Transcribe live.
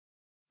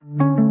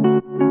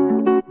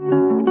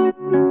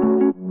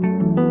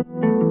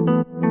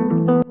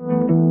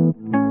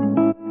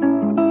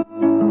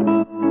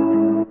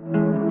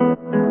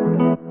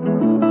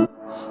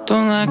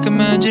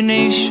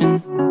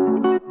imagination.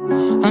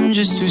 I'm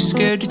just too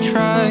scared to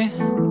try,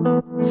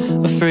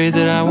 afraid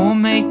that I won't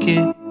make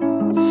it.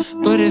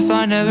 But if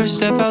I never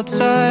step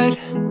outside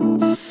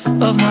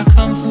of my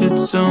comfort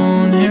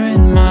zone, here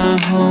in my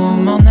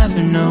home, I'll never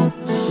know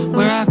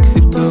where I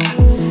could go.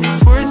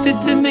 It's worth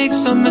it to make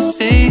some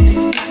mistakes.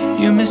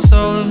 You miss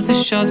all of the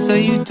shots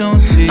that you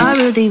don't take. I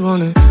really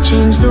wanna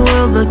change the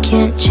world but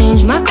can't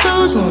change my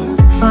clothes. Wanna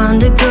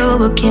find a girl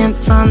but can't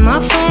find my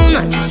phone.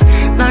 I just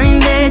lie in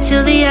bed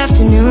till the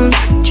afternoon,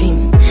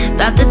 dreaming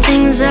about the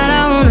things that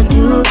I wanna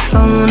do. If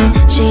I wanna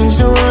change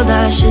the world,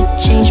 I should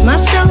change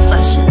myself.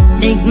 I should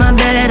make my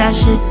bed, I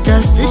should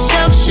dust the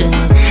shelf. Should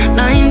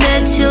lie in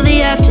bed till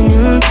the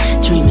afternoon,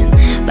 dreaming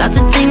about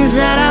the things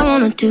that I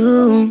wanna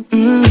do.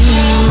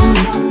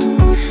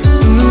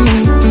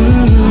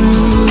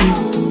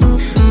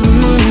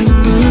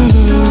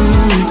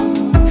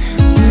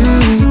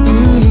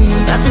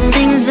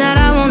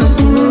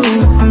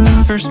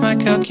 First my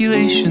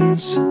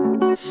calculations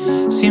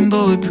seem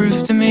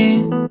bulletproof to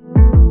me.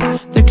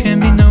 There can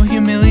be no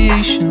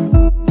humiliation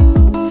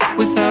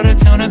without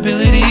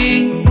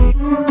accountability.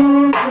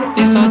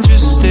 If I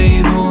just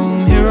stayed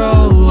home here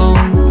all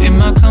alone in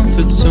my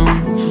comfort zone.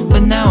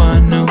 But now I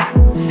know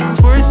it's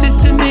worth it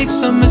to make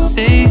some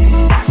mistakes.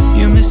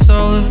 You miss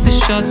all of the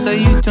shots that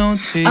you don't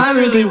take. I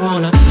really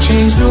wanna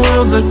change the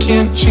world but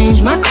can't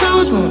change my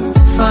clothes. Wanna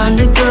find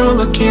a girl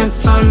but can't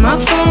find my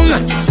phone.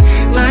 I just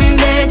lie in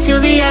bed till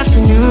the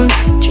afternoon,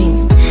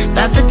 dreaming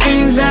about the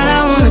things that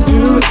I wanna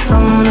do. If I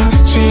wanna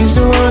change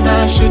the world,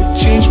 I should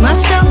change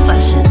myself. I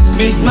should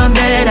make my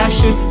bed, I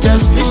should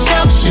dust the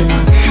shelf. Should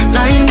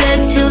lie in bed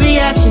till the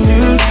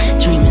afternoon,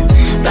 dreaming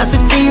about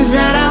the things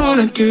that I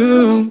wanna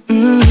do.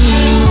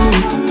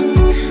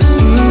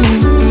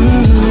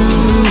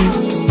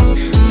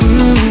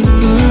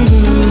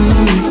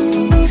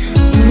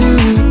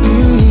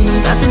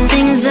 About the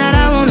things that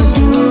I wanna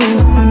do.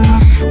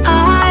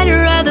 I'd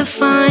rather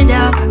find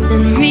out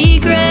than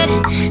regret.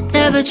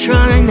 Never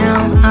try now,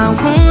 I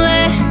won't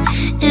let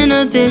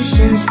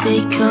inhibitions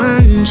take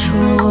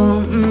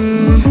control.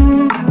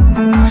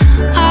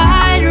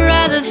 I'd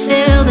rather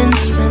fail than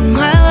spend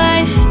my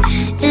life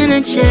in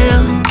a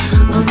jail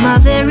of my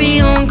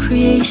very own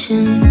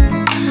creation,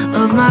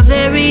 of my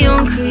very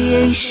own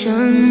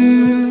creation.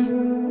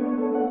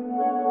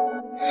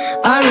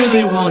 I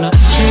really wanna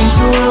change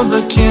the world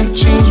but can't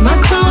change my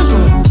clothes.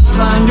 Wanna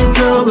find a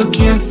girl but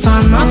can't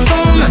find my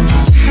phone. I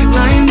just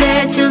lie in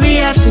bed till the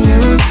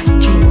afternoon,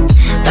 dreaming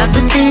about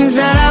the things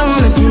that I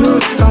wanna do.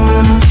 If I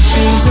wanna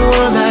change the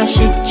world, I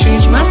should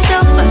change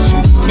myself. I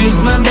should make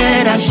my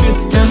bed, I should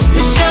dust the